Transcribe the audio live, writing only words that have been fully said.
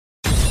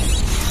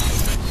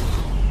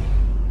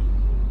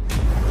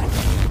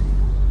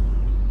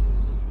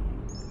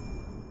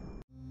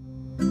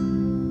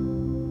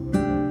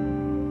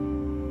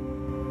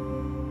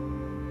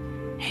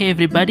Hey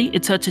everybody,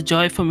 it's such a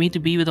joy for me to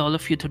be with all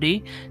of you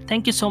today.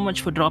 Thank you so much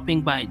for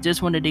dropping by.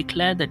 Just want to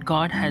declare that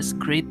God has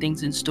great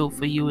things in store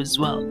for you as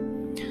well.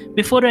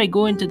 Before I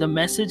go into the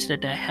message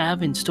that I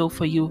have in store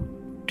for you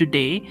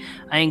today,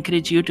 I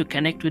encourage you to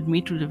connect with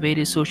me through the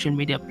various social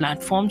media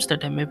platforms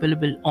that I'm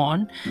available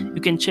on. You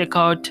can check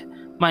out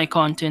my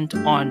content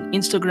on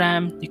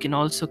Instagram. You can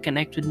also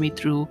connect with me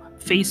through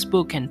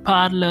Facebook and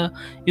Parler.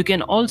 You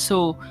can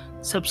also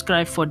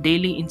subscribe for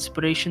daily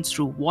inspirations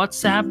through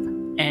WhatsApp,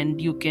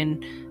 and you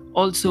can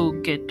also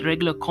get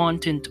regular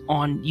content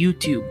on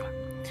YouTube.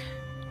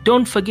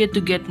 Don't forget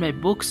to get my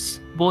books,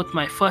 both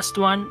my first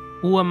one,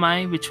 Who Am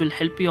I, which will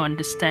help you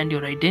understand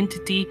your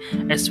identity,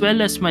 as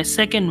well as my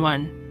second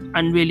one,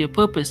 Unveil Your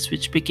Purpose,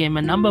 which became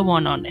a number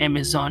one on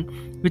Amazon,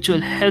 which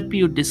will help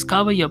you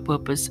discover your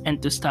purpose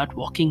and to start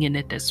walking in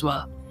it as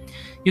well.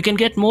 You can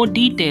get more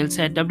details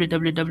at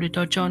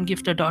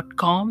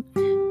www.johngiftah.com,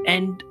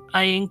 and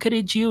I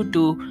encourage you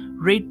to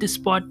rate this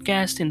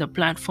podcast in the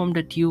platform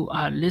that you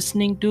are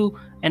listening to,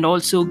 and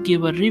also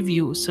give a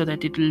review so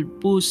that it will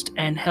boost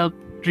and help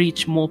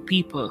reach more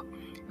people.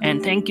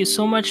 And thank you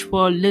so much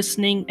for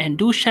listening, and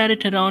do share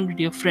it around with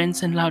your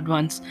friends and loved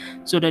ones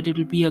so that it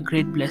will be a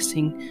great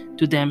blessing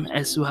to them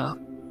as well.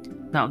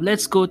 Now,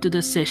 let's go to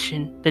the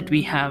session that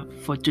we have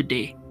for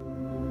today.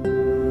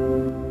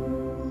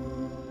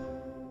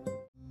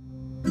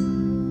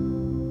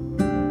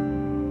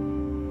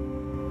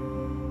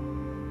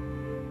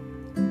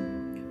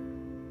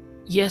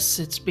 Yes,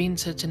 it's been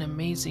such an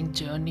amazing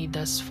journey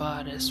thus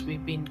far as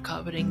we've been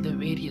covering the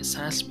various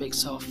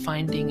aspects of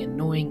finding and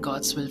knowing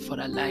God's will for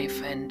our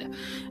life. And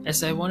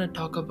as I want to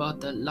talk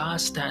about the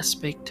last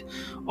aspect,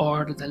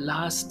 or the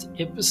last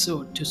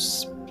episode,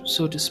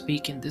 so to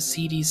speak, in this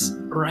series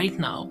right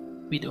now,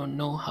 we don't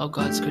know how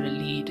God's going to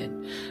lead,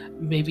 and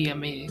maybe I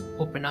may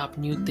open up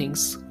new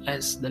things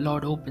as the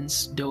Lord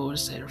opens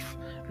doors of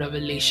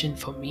revelation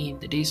for me in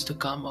the days to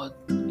come, or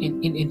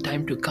in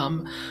time to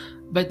come.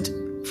 But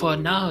for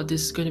now,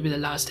 this is going to be the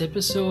last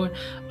episode.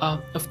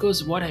 Of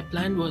course, what I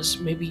planned was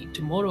maybe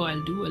tomorrow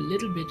I'll do a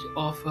little bit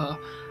of a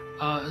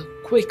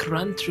quick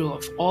run through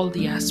of all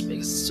the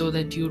aspects so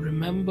that you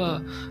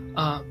remember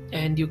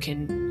and you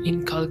can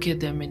inculcate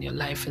them in your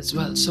life as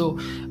well. So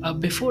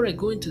before I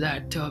go into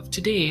that,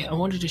 today I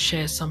wanted to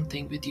share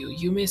something with you.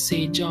 You may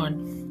say,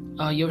 John,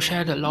 you've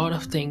shared a lot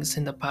of things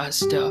in the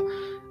past.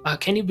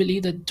 Can you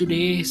believe that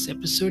today's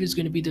episode is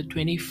going to be the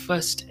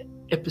 21st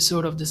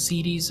episode of the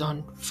series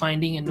on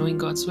finding and knowing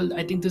God's will?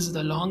 I think this is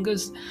the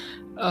longest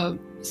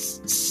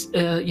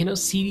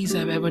series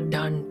I've ever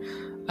done,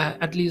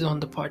 at least on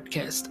the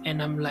podcast.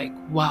 And I'm like,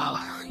 wow,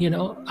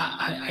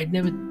 I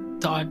never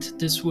thought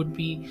this would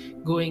be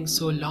going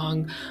so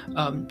long,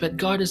 but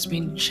God has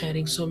been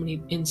sharing so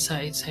many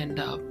insights,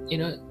 and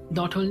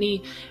not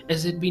only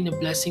has it been a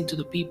blessing to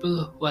the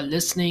people who are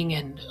listening,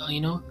 and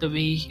the way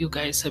you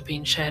guys have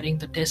been sharing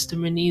the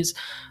testimonies,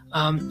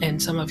 and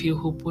some of you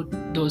who put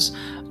those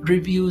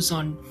reviews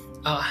on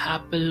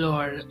Apple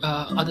or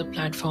other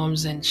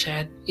platforms and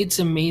share. It's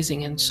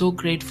amazing, and so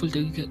grateful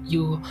to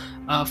you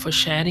for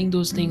sharing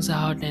those things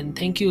out. And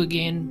thank you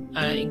again.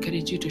 I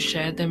encourage you to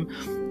share them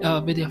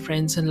with your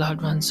friends and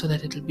loved ones so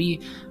that it'll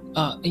be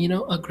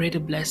a greater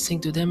blessing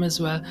to them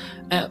as well.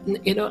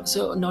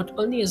 So not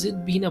only has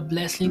it been a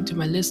blessing to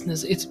my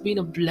listeners, it's been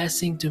a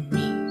blessing to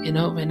me.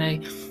 When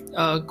I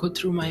go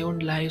through my own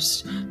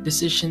life's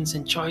decisions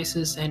and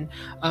choices, and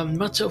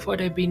much of what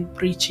I've been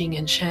preaching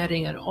and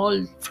sharing are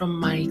all from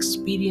my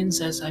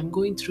experience as I'm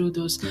going through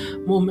those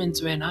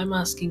moments when I'm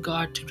asking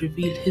God to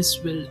reveal His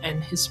will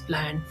and His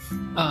plan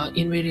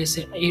in various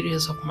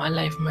areas of my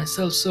life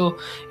myself. So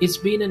it's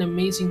been an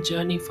amazing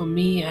journey for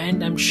me,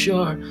 and I'm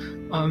sure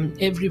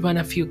every one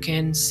of you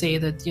can say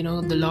that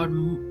the Lord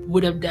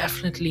would have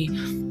definitely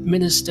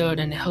ministered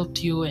and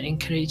helped you and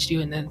encouraged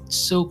you, and I'm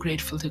so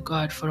grateful to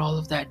God for all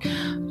of that.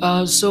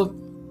 So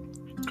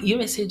you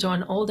may say,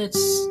 John, all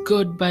that's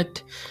good,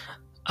 but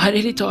I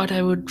really thought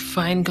I would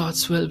find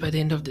God's will by the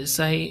end of this.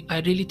 I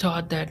really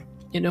thought that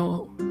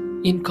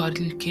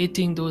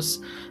inculcating those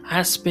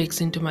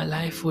aspects into my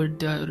life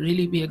would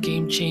really be a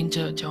game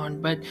changer,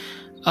 John. But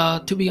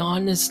to be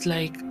honest,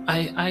 like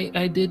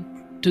I did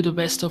to the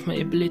best of my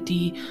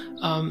ability.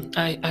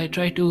 I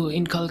try to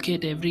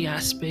inculcate every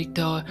aspect,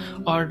 or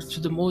to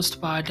the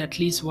most part, at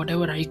least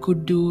whatever I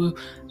could do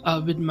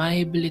with my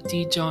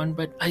ability, John.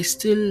 But I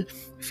still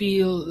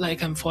feel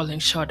like I'm falling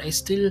short. I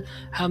still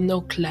have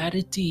no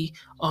clarity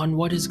on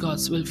what is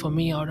God's will for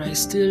me, or I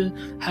still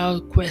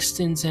have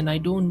questions and I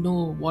don't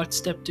know what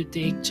step to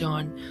take,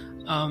 John.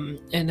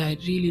 And I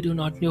really do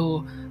not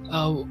know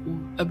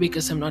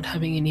because I'm not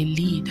having any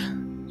lead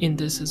in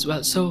this as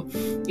well. So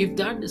if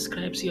that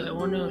describes you, I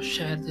want to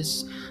share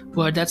this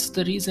word. That's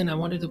the reason I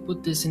wanted to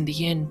put this in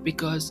the end,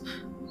 because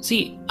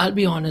see, I'll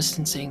be honest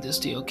in saying this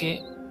to you,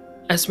 okay?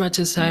 As much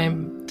as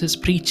I'm this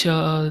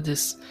preacher,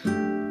 this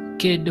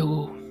kid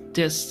who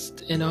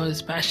just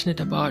is passionate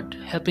about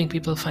helping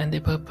people find their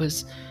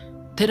purpose,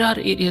 there are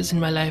areas in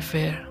my life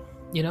where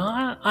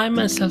I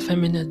myself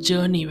am in a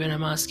journey where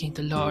I'm asking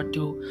the Lord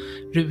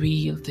to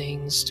reveal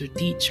things, to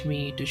teach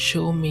me, to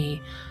show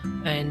me,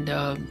 and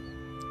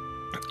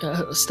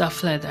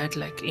stuff like that,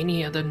 like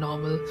any other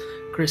normal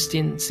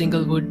Christian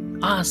single would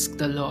ask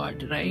the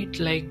Lord, right?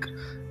 Like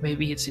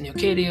maybe it's in your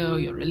career,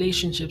 your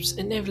relationships,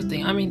 and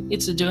everything. I mean,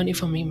 it's a journey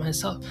for me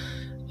myself.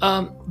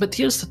 But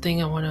here's the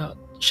thing I want to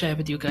share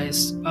with you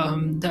guys,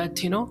 that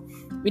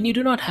when you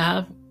do not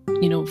have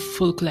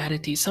full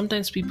clarity,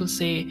 sometimes people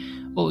say,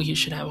 oh, you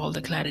should have all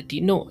the clarity.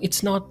 No,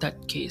 it's not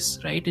that case,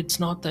 right? It's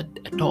not that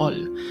at all.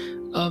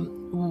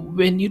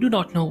 When you do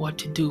not know what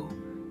to do,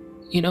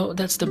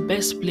 that's the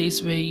best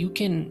place where you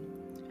can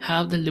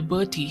have the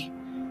liberty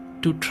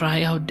to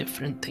try out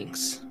different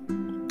things.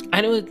 I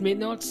know it may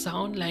not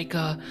sound like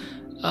a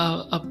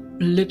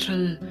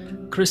literal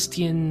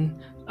Christian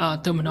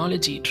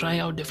terminology, try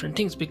out different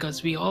things,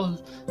 because we all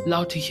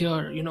love to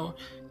hear,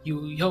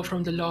 you hear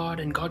from the Lord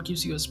and God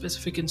gives you a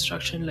specific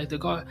instruction, like the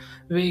God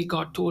way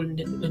God told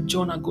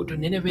Jonah go to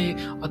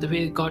Nineveh, or the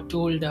way God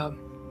told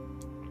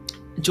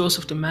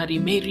Joseph to marry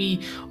Mary,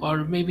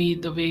 or maybe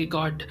the way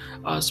God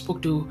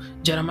spoke to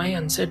Jeremiah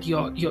and said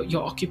your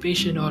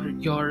occupation or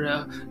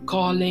your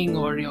calling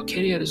or your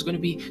career is going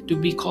to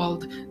be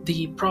called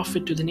the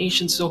prophet to the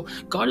nations. So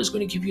God is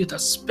going to give you the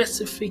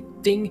specific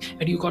thing,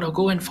 and you got to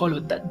go and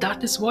follow that.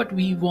 That is what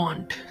we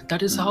want.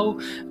 That is how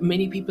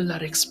many people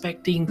are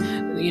expecting,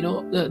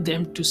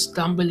 them to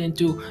stumble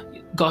into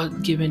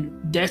God given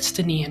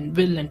destiny and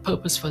will and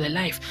purpose for their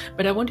life.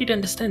 But I want you to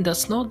understand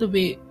that's not the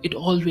way it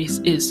always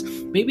is.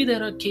 Maybe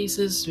there are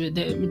cases where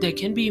there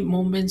can be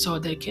moments, or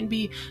there can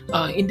be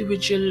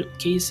individual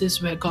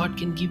cases where God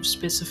can give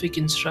specific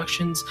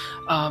instructions,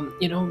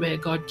 where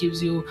God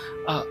gives you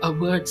a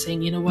word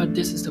saying, you know what,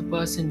 this is the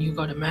person you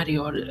got to marry,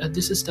 or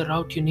this is the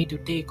route you need to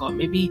take, or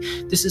maybe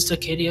this is the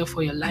career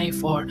for your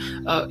life, or,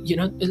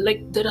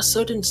 like there are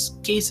certain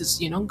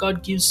cases,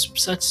 God gives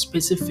such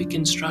specific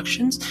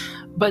instructions.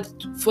 But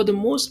for the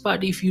most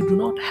part, if you do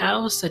not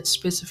have such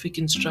specific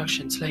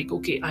instructions, like,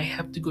 okay, I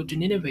have to go to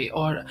Nineveh,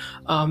 or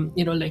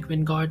like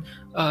when God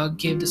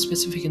gave the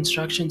specific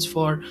instructions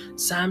for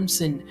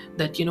Samson,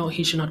 that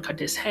he should not cut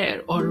his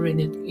hair, or when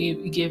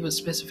it gave a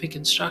specific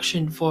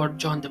instruction for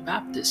John the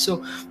Baptist. So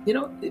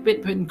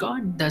when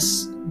God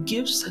does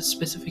gives such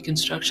specific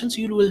instructions,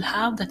 you will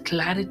have that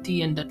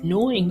clarity and that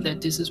knowing that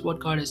this is what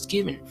God has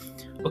given.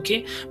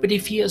 Okay, but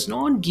if he has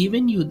not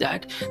given you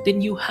that,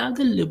 then you have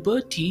the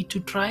liberty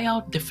to try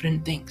out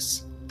different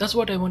things. That's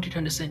what I want you to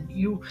understand.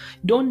 You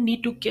don't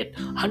need to get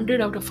 100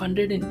 out of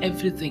 100 in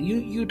everything.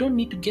 You don't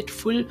need to get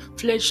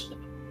full-fledged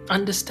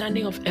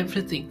understanding of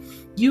everything.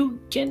 You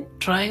can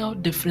try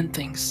out different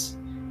things,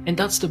 and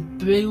that's the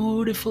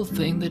beautiful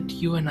thing that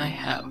you and I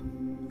have.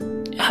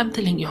 I'm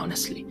telling you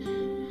honestly.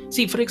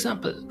 See, for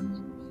example,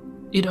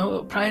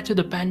 prior to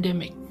the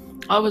pandemic,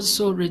 I was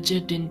so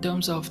rigid in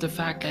terms of the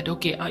fact that,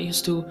 okay, I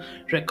used to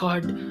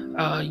record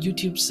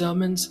YouTube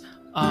sermons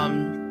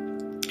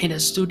in a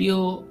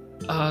studio,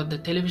 the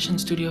television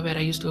studio where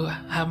I used to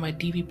have my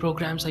TV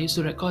programs. I used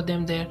to record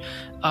them there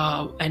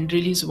and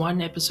release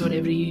one episode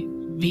every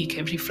week,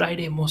 every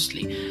Friday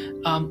mostly.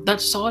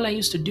 That's all I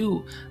used to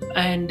do.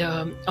 And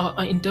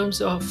in terms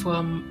of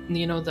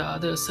the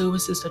other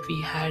services that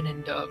we had,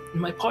 and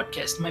my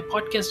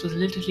podcast was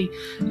literally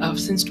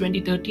since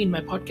 2013.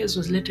 My podcast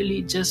was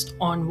literally just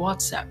on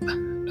WhatsApp.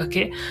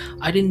 Okay,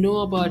 I didn't know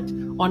about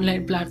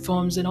online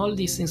platforms and all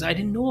these things. I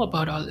didn't know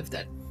about all of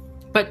that.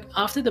 But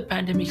after the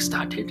pandemic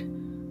started,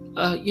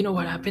 you know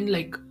what happened?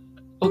 Like,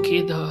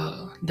 okay,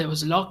 there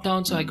was a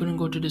lockdown, so I couldn't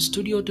go to the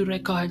studio to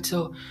record.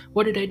 So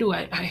what did I do?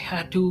 I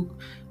had to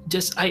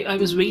I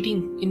was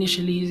waiting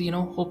initially,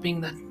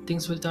 hoping that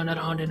things will turn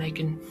around and I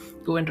can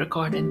go and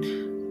record.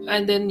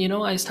 And then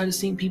I started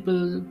seeing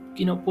people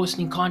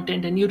posting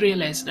content, and you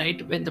realize,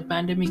 right, when the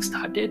pandemic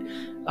started,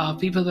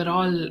 people were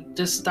all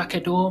just stuck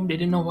at home. They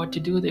didn't know what to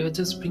do. They were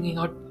just bringing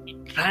out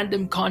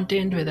random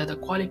content, whether the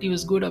quality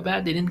was good or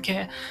bad, they didn't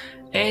care.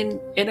 And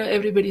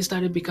everybody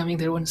started becoming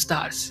their own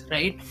stars,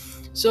 right?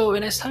 So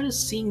when I started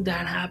seeing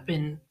that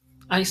happen,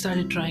 I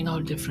started trying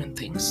out different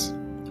things.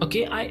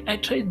 Okay, I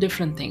tried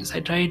different things. I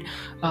tried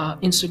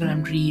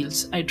Instagram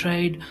reels. I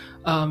tried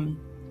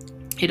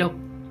you know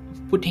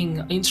putting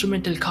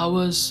instrumental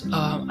covers.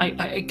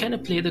 I kind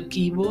of play the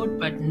keyboard,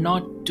 but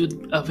not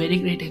to a very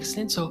great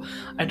extent. So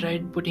I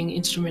tried putting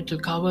instrumental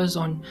covers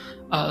on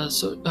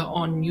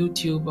on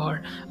YouTube,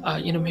 or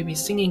maybe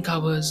singing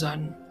covers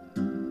on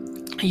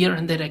here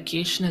and there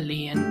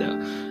occasionally. And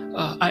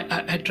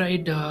I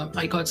tried.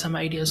 I got some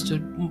ideas to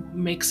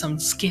make some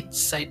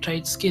skits. I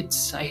tried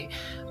skits.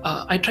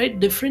 I tried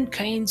different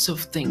kinds of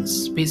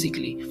things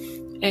basically.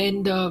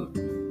 And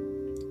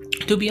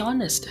to be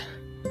honest,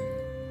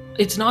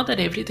 it's not that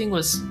everything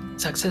was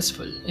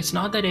successful. It's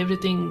not that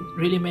everything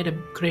really made a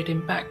great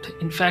impact.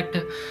 In fact,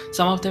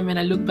 some of them, when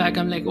I look back,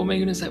 I'm like, oh my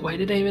goodness, why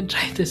did I even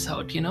try this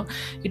out?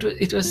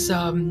 It was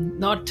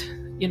not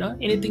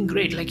anything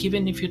great. Like,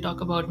 even if you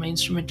talk about my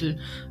instrumental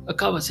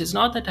covers, it's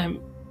not that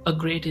I'm a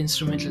great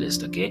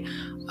instrumentalist. Okay,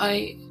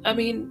 I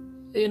mean,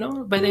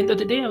 by the end of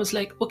the day, I was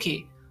like,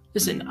 okay,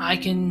 Listen, I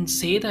can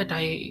say that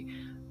I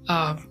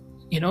uh,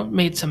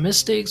 made some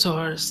mistakes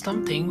or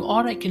something,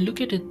 or I can look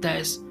at it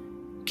as,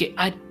 okay,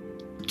 I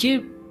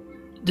give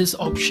this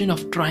option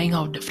of trying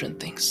out different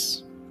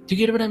things. Do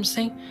you get what I'm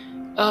saying?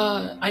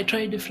 I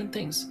tried different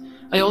things.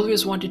 I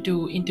always wanted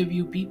to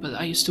interview people.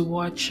 I used to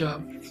watch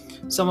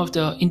some of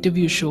the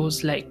interview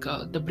shows like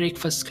The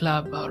Breakfast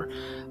Club, or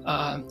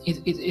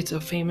it's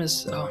a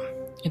famous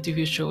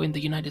interview show in the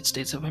United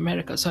States of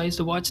America. So I used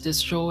to watch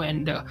this show,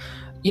 and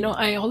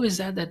I always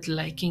had that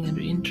liking and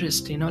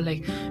interest.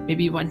 Like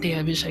maybe one day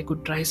I wish I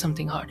could try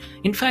something hard.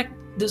 In fact,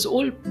 this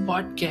whole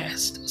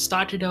podcast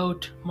started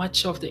out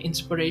much of the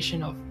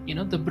inspiration of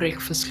the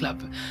Breakfast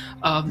Club,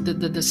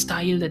 the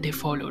style that they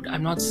followed.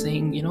 I'm not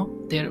saying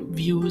their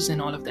views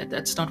and all of that.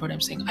 That's not what I'm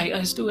saying. I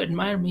used to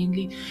admire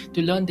mainly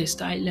to learn their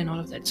style and all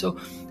of that. So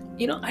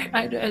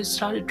I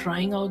started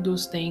trying out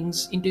those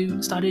things,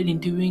 started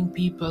interviewing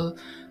people,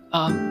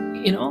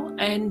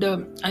 and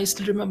I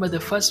still remember the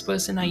first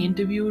person I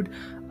interviewed.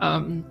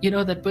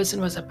 That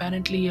person was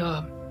apparently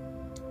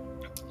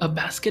a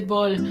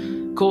basketball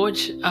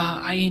coach.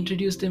 I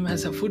introduced him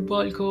as a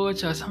football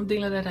coach or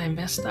something like that. I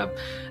messed up,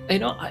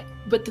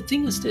 but the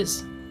thing is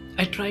this: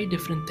 I tried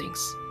different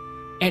things,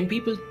 and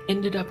people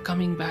ended up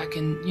coming back,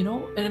 and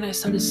and then I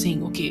started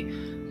seeing, okay,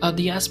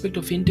 the aspect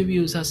of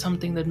interviews are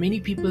something that many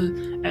people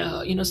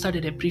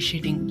started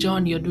appreciating.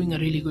 John, you're doing a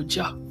really good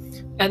job.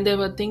 And there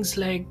were things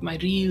like my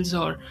reels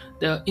or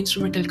the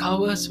instrumental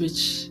covers,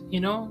 which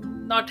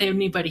not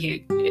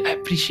anybody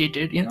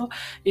appreciated.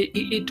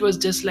 It was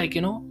just like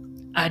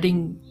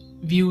adding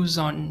views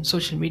on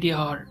social media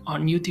or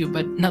on YouTube,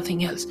 but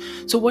nothing else.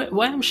 So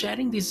why I'm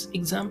sharing these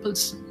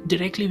examples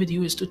directly with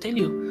you is to tell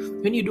you,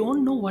 when you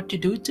don't know what to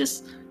do,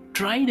 just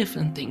try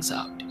different things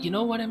out. You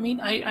know what I mean?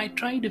 I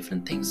tried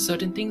different things.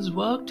 Certain things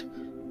worked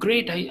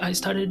great. I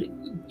started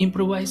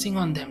improvising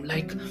on them,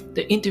 like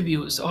the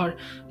interviews or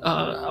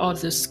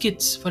the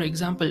skits, for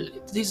example.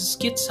 These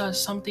skits are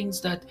some things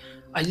that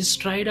I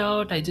just tried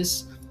out. I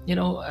just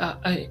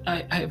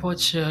I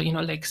watch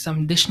like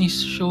some Disney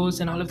shows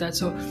and all of that.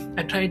 So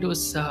I tried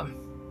those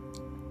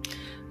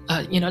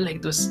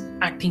like those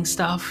acting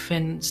stuff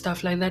and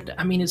stuff like that.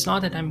 I mean, it's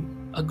not that I'm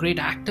a great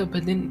actor,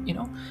 but then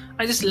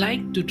I just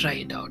like to try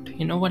it out.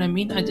 You know what I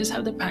mean? I just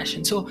have the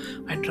passion. So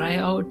I try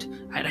out,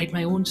 I write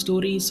my own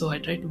stories, so I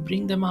try to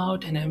bring them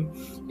out, and I'm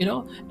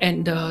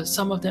and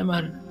some of them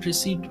are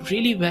received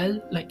really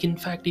well. Like, in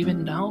fact,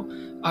 even now,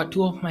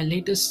 two of my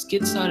latest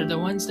skits are the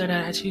ones that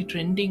are actually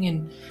trending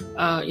in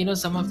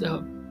some of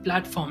the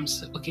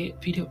platforms, okay,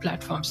 video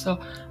platforms. So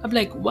I'm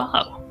like,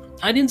 wow,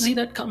 I didn't see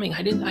that coming.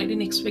 I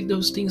didn't expect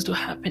those things to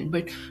happen.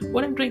 But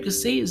what I'm trying to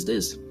say is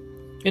this: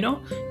 you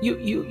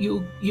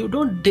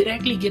don't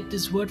directly get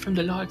this word from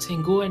the Lord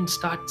saying go and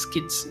start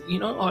skits,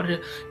 or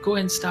go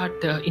and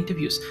start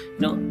interviews.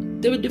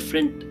 There were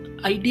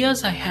different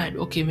ideas I had.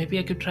 Okay, maybe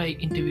I could try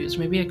interviews.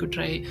 Maybe I could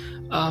try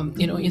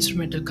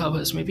instrumental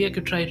covers. Maybe I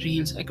could try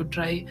reels. I could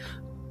try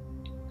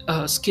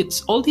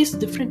skits. All these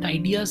different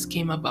ideas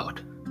came about,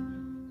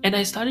 and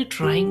I started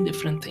trying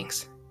different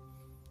things.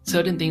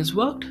 Certain things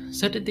worked,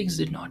 certain things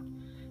did not.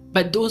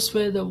 But those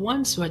were the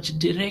ones which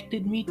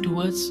directed me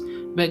towards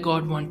where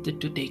God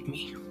wanted to take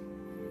me.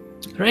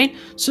 Right?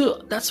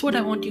 So that's what I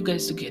want you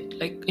guys to get.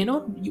 Like,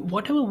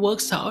 whatever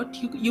works out,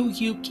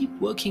 you keep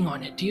working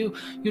on it. You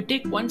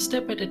take one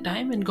step at a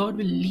time, and God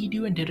will lead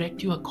you and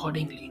direct you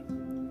accordingly.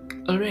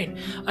 All right.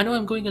 I know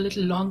I'm going a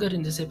little longer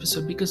in this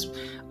episode because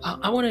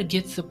I want to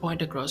get the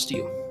point across to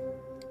you.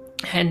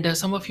 And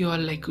some of you are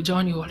like,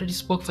 John, you already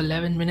spoke for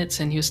 11 minutes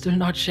and you still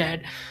not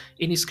shared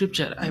any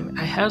scripture.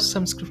 I have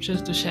some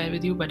scriptures to share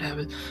with you, but I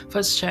will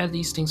first share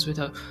these things with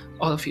all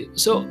of you.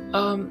 So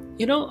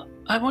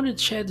I wanted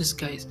to share this,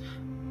 guys.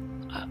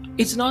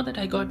 It's not that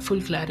I got full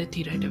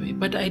clarity right away,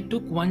 but I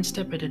took one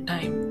step at a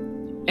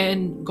time,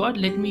 and God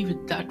led me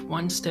with that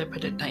one step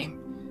at a time,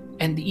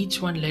 and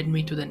each one led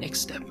me to the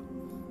next step.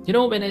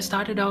 When I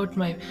started out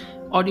my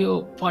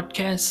audio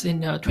podcasts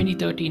in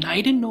 2013,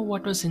 I didn't know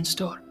what was in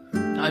store.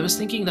 I was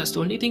thinking that's the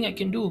only thing I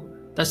can do.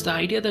 That's the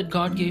idea that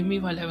God gave me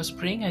while I was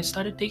praying. I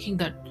started taking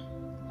that.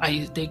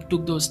 I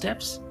took those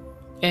steps,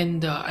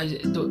 and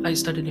I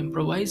started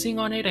improvising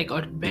on it. I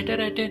got better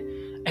at it.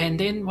 And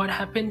then what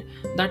happened?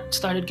 That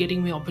started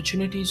getting me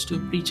opportunities to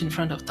preach in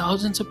front of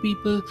thousands of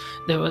people.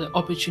 There were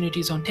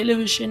opportunities on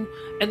television.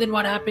 And then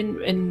what happened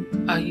when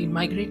I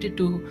migrated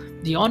to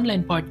the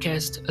online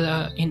podcast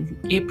in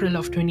April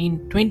of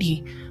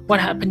 2020?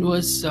 What happened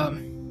was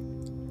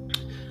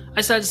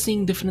I started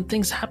seeing different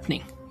things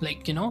happening.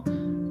 Like,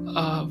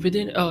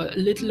 within a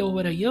little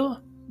over a year,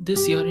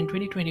 this year in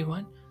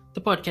 2021,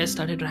 the podcast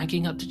started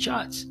ranking up the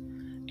charts.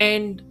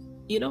 And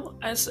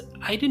as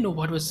I didn't know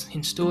what was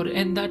in store,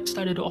 and that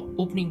started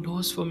opening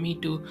doors for me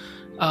to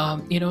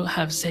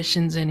have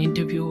sessions and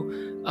interview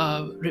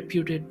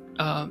reputed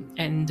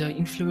and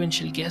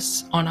influential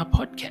guests on our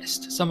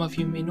podcast. Some of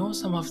you may know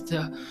some of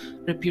the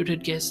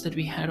reputed guests that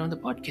we had on the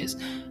podcast.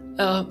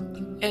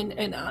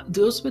 And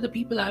those were the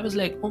people I was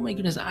like, oh my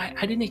goodness, I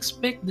didn't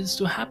expect this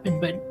to happen,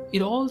 but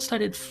it all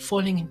started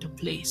falling into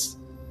place.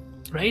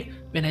 right?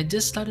 When I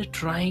just started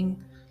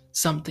trying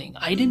something,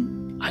 I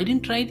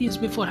didn't try this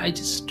before. I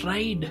just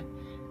tried,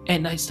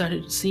 and I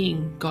started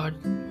seeing God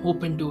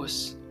open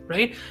doors,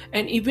 right?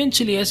 And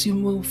eventually, as you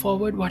move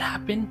forward, what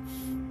happened?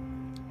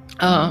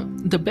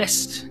 The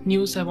best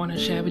news I want to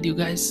share with you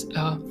guys.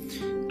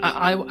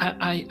 I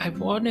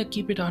want to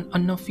keep it on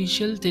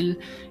unofficial till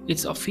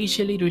it's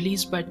officially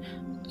released. But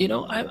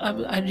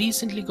I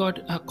recently got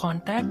a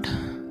contact,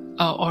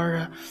 or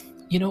a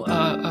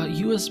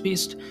US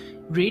based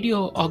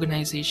radio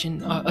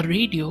organization, a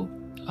radio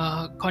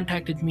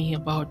contacted me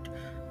about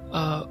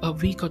a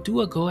week or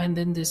two ago, and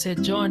then they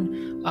said,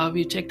 John,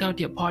 we checked out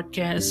your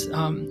podcast.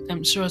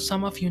 I'm sure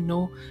some of you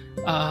know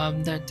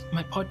that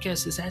my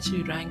podcast is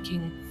actually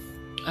ranking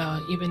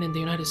even in the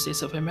United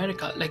States of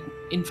America. Like,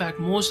 in fact,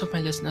 most of my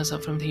listeners are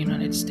from the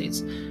United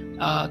States.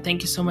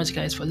 Thank you so much,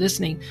 guys, for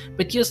listening.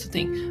 But here's the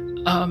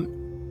thing.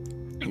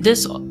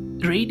 This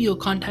radio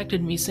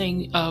contacted me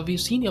saying,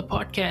 we've seen your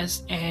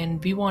podcast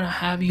and we want to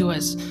have you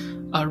as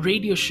a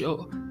radio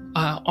show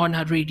on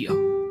our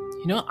radio.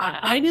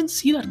 I didn't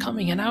see that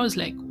coming, and I was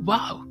like,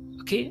 wow,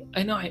 okay,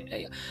 I know.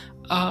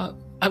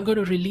 I'm going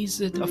to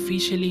release it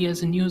officially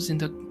as a news in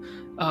the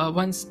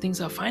once things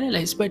are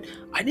finalized, but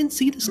I didn't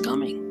see this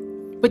coming.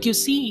 But you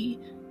see,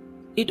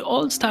 it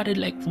all started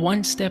like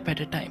one step at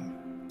a time.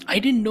 I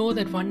didn't know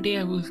that one day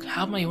I will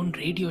have my own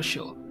radio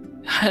show.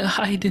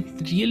 I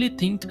didn't really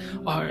think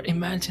or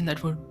imagine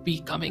that would be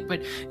coming,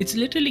 but it's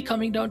literally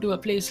coming down to a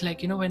place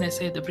like, when I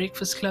say the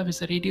Breakfast Club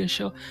is a radio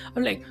show,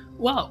 I'm like,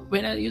 wow,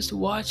 when I used to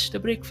watch the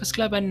Breakfast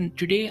Club, and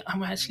today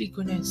I'm actually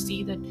going to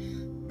see that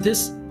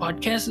this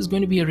podcast is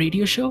going to be a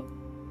radio show.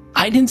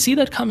 I didn't see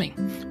that coming.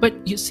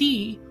 But you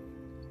see,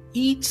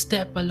 each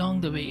step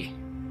along the way,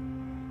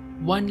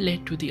 one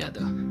led to the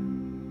other.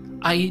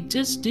 I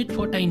just did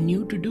what I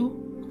knew to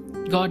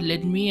do. God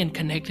led me and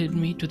connected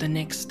me to the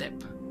next step.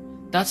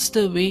 That's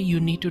the way you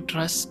need to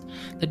trust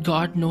that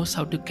God knows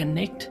how to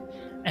connect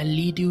and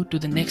lead you to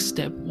the next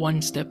step,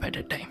 one step at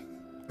a time.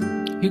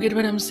 You get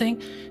what I'm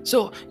saying?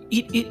 So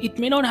it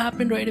may not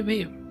happen right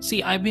away.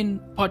 See, I've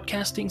been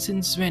podcasting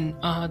since when?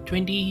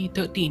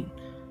 2013,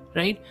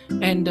 right?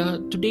 And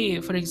today,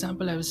 for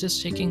example, I was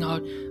just checking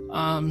out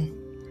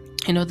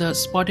the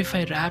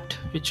Spotify Wrapped,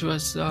 which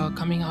was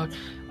coming out,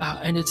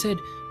 and it said,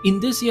 in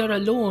this year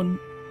alone,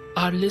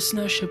 our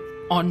listenership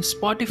on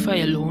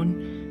Spotify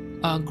alone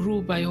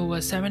grew by over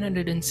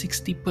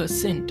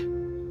 760%.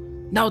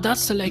 Now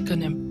that's like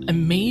an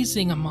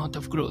amazing amount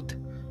of growth,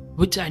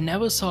 which I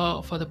never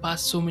saw for the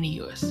past so many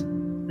years,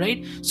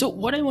 right? So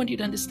what I want you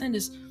to understand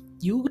is,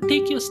 you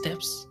take your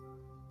steps.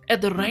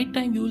 At the right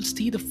time, you will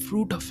see the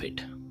fruit of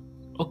it.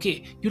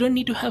 Okay, you don't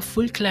need to have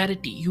full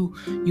clarity. You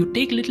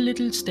take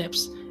little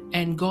steps,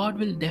 and God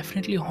will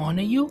definitely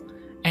honor you,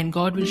 and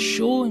God will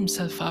show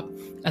himself up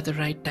at the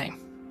right time.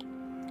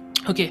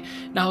 Okay,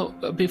 now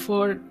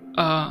before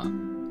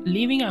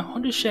leaving, I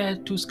want to share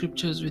two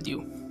scriptures with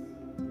you.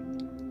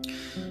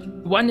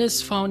 One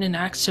is found in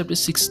Acts chapter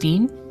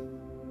 16,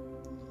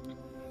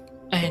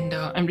 and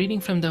I'm reading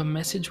from the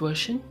Message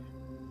version.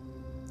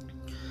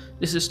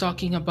 This is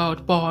talking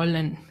about Paul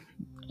and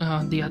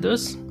the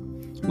others.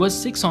 Verse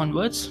 6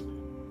 onwards.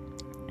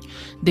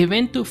 They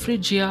went to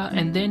Phrygia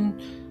and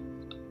then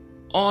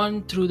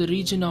on through the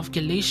region of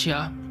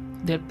Galatia.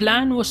 Their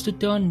plan was to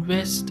turn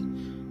west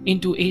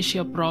into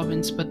Asia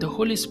province, but the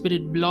Holy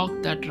Spirit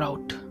blocked that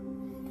route.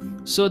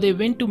 So they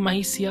went to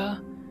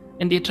Mysia,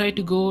 and they tried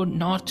to go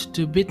north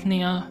to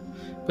Bithynia,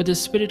 but the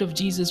Spirit of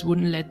Jesus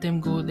wouldn't let them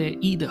go there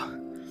either.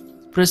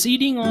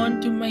 Proceeding on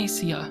to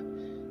Mysia,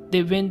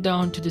 they went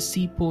down to the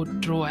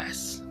seaport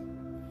Troas.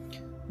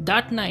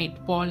 That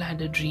night, Paul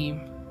had a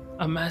dream.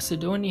 A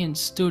Macedonian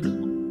stood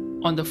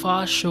on the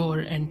far shore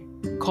and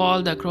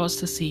called across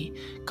the sea,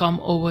 "Come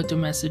over to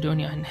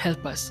Macedonia and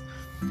help us."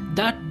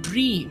 That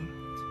dream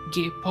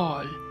gave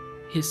Paul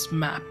his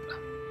map.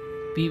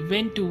 We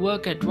went to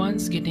work at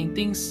once, getting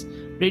things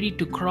ready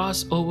to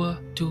cross over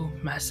to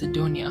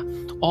Macedonia.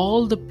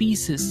 All the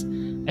pieces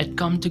had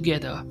come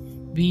together.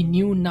 We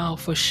knew now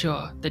for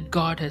sure that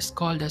God has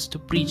called us to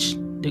preach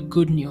the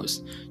good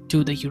news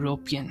to the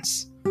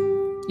Europeans.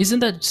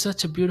 Isn't that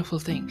such a beautiful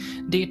thing?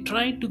 They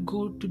tried to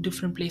go to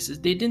different places.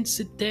 They didn't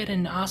sit there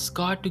and ask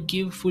God to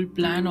give full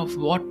plan of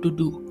what to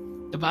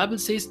do. The Bible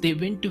says they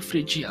went to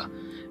Phrygia,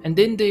 and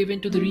then they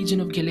went to the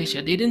region of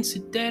Galatia. They didn't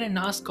sit there and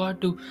ask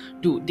God to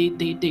do.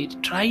 They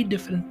tried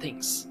different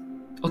things.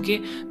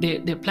 Okay,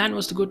 their plan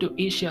was to go to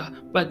Asia,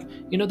 but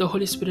the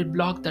Holy Spirit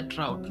blocked that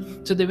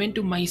route. So they went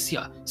to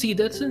Mysia. See, it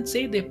doesn't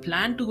say they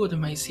planned to go to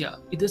Mysia.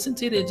 It doesn't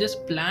say they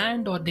just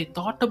planned or they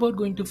thought about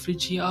going to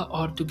Phrygia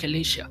or to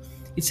Galatia.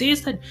 It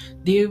says that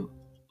they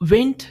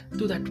went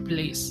to that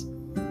place,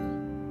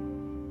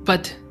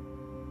 but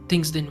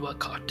things didn't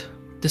work out.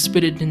 The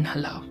Spirit didn't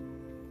allow.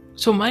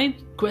 So my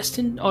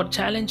question or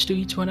challenge to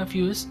each one of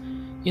you is,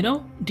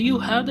 do you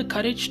have the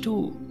courage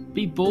to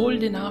be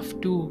bold enough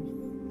to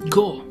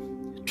go,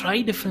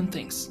 try different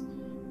things,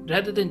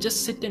 rather than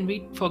just sit and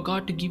wait for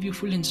God to give you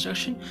full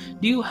instruction?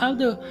 Do you have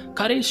the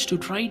courage to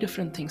try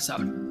different things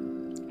out?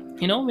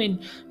 When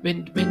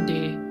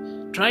they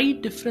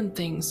tried different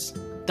things,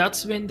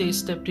 that's when they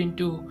stepped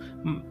into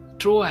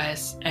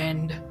Troas,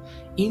 and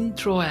in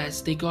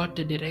Troas they got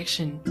the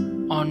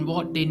direction on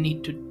what they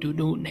need to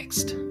do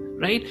next,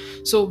 right?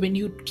 So when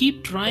you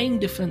keep trying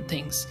different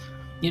things,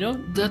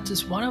 that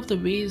is one of the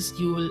ways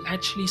you will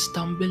actually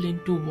stumble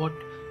into what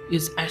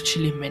is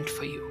actually meant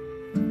for you.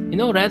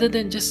 Rather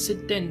than just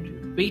sit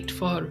and wait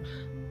for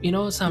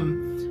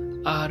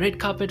some red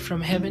carpet from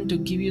heaven to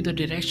give you the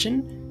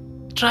direction,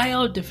 try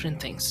out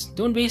different things.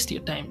 Don't waste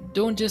your time.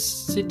 Don't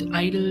just sit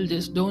idle.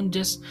 Just don't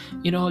just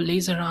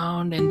laze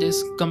around and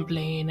just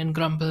complain and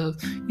grumble.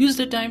 Use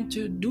the time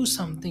to do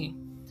something.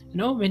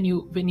 When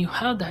you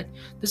have that,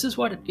 this is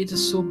what it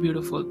is so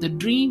beautiful. The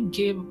dream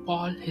gave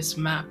Paul his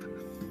map,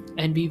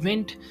 and we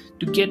went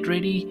to get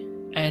ready,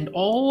 and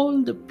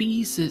all the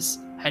pieces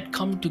had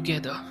come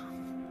together.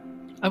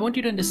 I want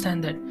you to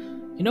understand that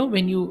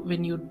when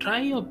you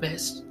try your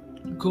best,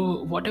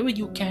 go whatever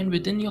you can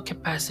within your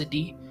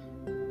capacity.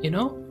 you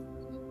know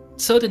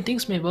Certain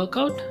things may work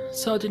out,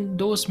 certain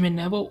doors may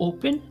never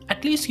open.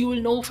 At least you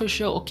will know for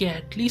sure, okay,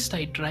 at least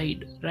I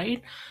tried,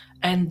 right?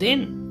 And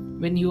then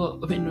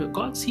when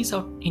God sees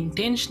how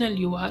intentional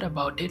you are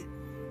about it,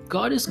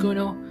 God is going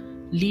to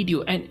lead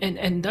you.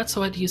 And that's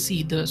what you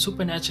see, the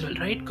supernatural,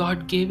 right?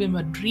 God gave him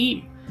a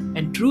dream,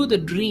 and through the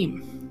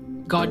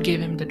dream God gave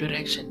him the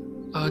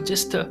direction.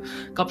 Just a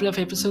couple of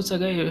episodes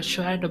ago, I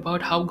shared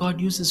about how God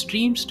uses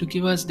dreams to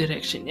give us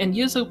direction. And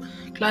here's a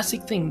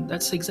classic thing.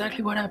 That's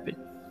exactly what happened.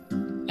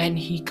 And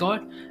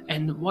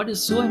and what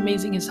is so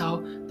amazing is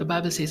how the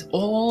Bible says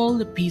all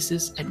the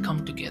pieces had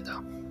come together,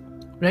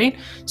 right?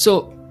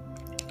 So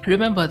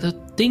remember, the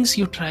things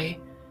you try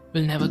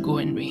will never go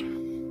in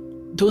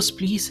vain. Those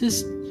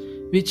pieces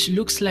which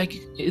looks like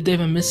they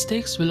were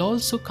mistakes will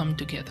also come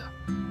together.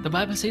 The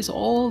Bible says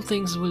all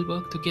things will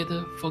work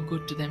together for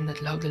good to them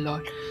that love the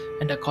Lord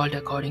and are called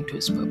according to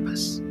his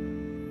purpose.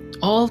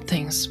 All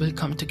things will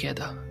come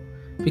together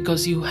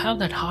because you have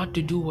that heart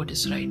to do what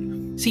is right.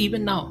 See,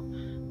 even now,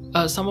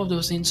 some of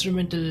those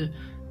instrumental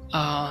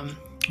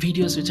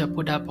videos which are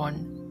put up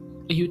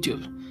on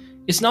YouTube,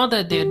 it's not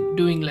that they're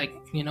doing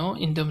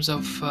in terms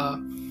of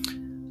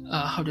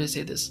how do I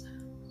say this?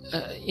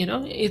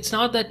 It's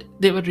not that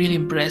they were really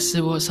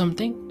impressive or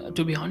something.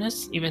 To be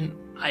honest, even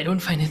I don't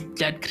find it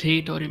that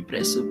great or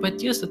impressive. But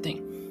here's the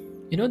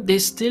thing, they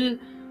still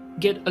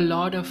get a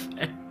lot of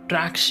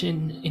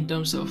attraction in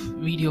terms of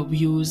video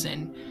views,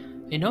 and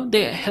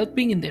they're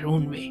helping in their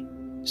own way.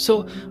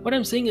 So what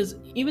I'm saying is,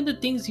 even the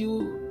things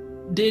you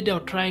did or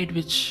tried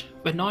which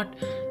were not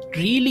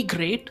really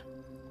great,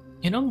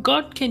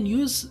 God can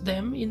use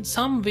them in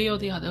some way or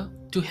the other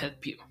to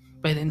help you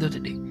by the end of the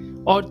day,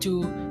 or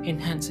to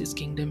enhance his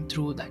kingdom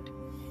through that.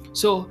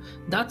 So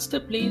that's the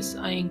place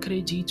I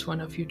encourage each one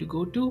of you to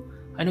go to.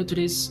 I know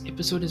today's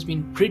episode has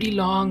been pretty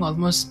long,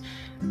 almost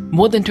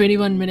more than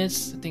 21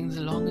 minutes. I think it's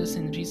the longest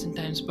in recent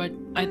times, but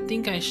I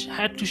think I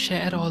had to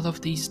share all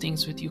of these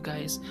things with you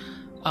guys.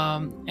 I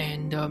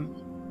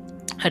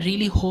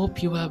really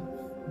hope you are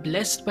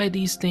blessed by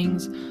these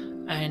things,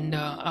 and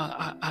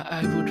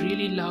I would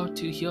really love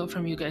to hear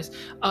from you guys.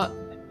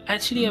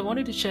 Actually, I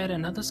wanted to share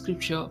another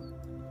scripture.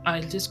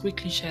 I'll just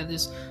quickly share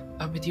this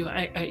with you.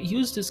 I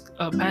used this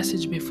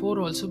passage before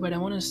also, but I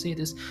want to say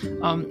this.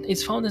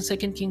 It's found in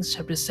 2 Kings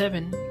chapter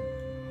 7,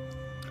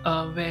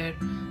 where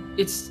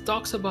it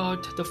talks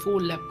about the 4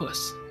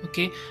 lepers.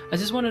 Okay, I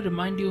just want to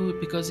remind you,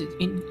 because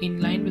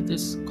in line with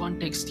this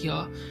context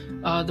here,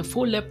 the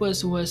 4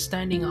 lepers who were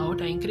standing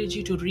out. I encourage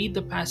you to read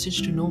the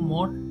passage to know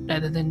more,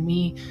 rather than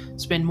me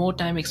spend more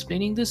time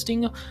explaining this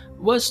thing.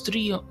 Verse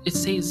 3, it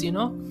says,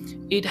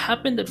 it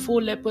happened that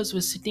 4 lepers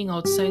were sitting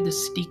outside the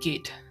city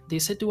gate. They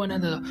said to one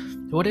another,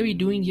 "What are we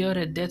doing here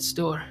at death's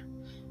door?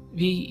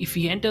 If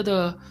we enter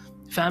the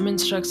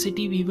famine-struck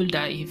city, we will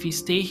die. If we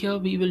stay here,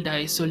 we will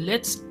die. So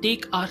let's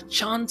take our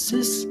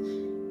chances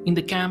in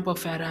the camp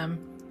of Aram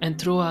and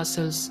throw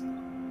ourselves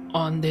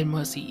on their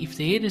mercy. If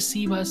they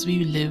receive us, we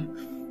will live.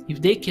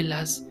 If they kill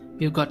us,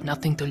 we've got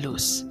nothing to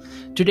lose."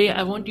 Today,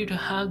 I want you to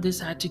have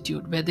this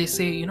attitude where they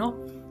say,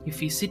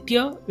 if we sit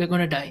here, we're going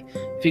to die.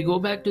 If we go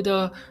back to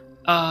the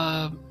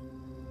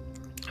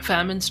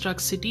famine-struck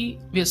city,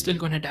 we're still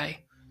going to die.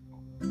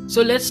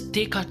 So let's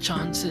take our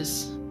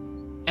chances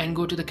and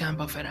go to the camp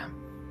of Aram.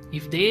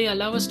 If they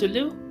allow us to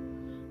live,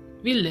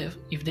 we'll live.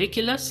 If they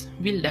kill us,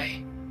 we'll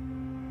die.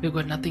 We've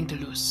got nothing to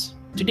lose.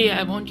 Today,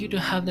 I want you to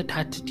have that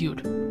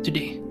attitude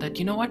today, that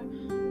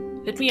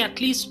let me at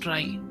least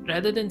try.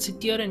 Rather than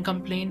sit here and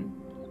complain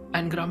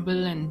and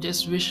grumble and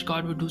just wish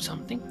God would do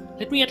something,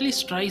 let me at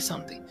least try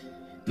something.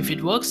 If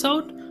it works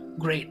out,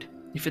 great.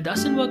 If it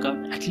doesn't work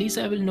out, at least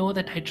I will know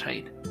that I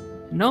tried.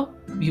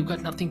 You've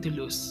got nothing to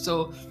lose.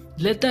 So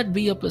let that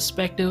be your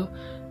perspective.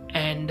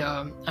 And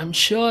I'm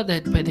sure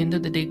that by the end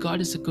of the day, God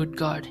is a good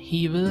God.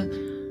 He will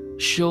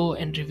show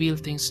and reveal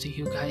things to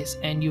you guys,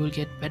 and you will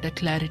get better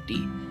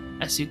clarity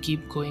as you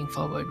keep going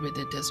forward with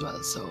it as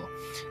well. So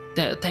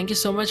thank you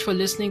so much for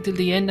listening till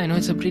the end. I know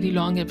it's a pretty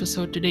long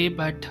episode today,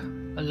 but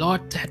a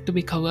lot had to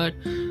be covered.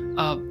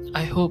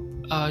 I hope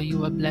you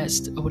were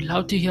blessed. I would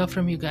love to hear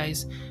from you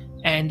guys.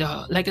 And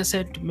like I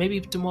said,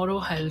 maybe tomorrow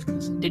I'll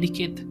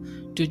dedicate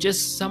to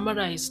just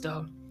summarize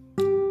the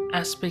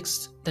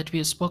aspects that we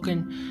have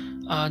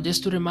spoken,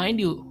 just to remind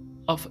you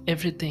of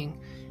everything.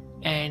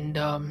 And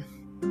um,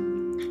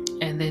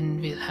 and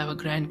then we'll have a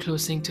grand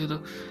closing to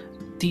the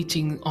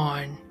teaching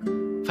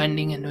on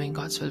finding and knowing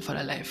God's will for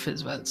our life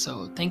as well.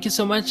 So thank you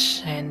so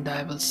much, and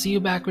I will see you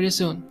back very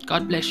soon.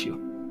 God bless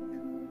you.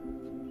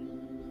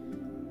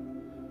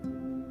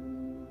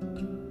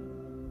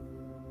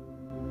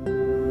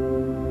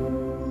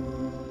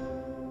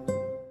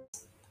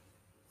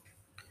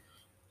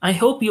 I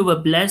hope you were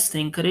blessed,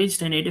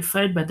 encouraged, and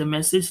edified by the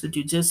message that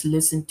you just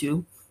listened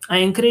to. I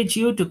encourage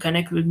you to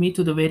connect with me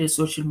through the various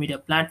social media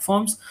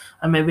platforms.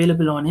 I'm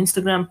available on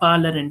Instagram,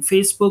 Parler, and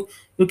Facebook.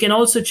 You can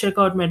also check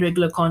out my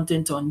regular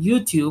content on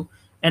YouTube.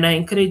 And I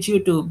encourage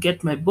you to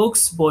get my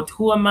books, both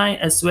Who Am I,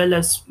 as well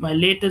as my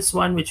latest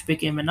one, which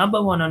became a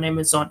number one on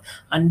Amazon,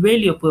 Unveil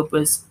Your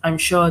Purpose. I'm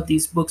sure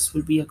these books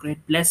will be a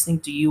great blessing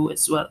to you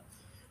as well.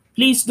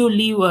 Please do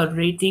leave a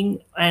rating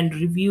and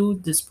review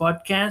this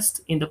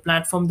podcast in the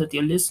platform that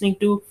you're listening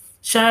to.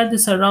 Share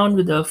this around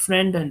with a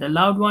friend and a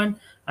loved one.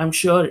 I'm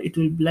sure it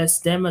will bless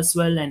them as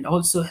well and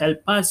also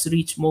help us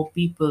reach more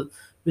people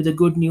with the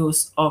good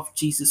news of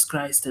Jesus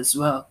Christ as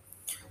well.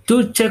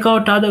 Do check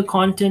out other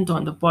content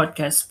on the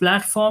podcast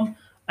platform.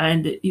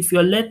 And if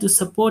you're led to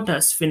support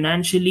us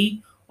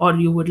financially or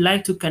you would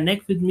like to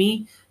connect with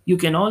me, you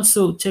can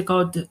also check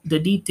out the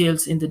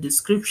details in the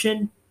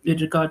description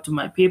with regard to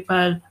my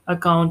PayPal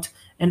account.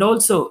 And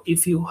also,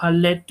 if you are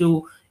led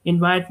to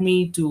invite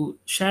me to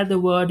share the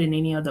word in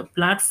any other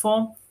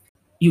platform,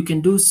 you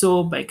can do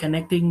so by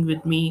connecting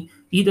with me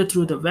either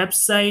through the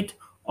website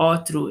or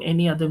through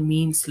any other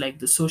means like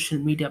the social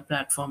media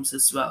platforms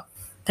as well.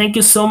 Thank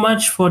you so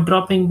much for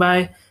dropping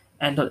by,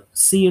 and I'll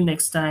see you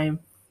next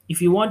time.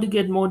 If you want to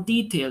get more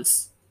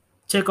details,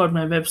 check out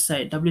my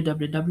website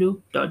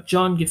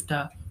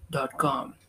www.johngiftah.com.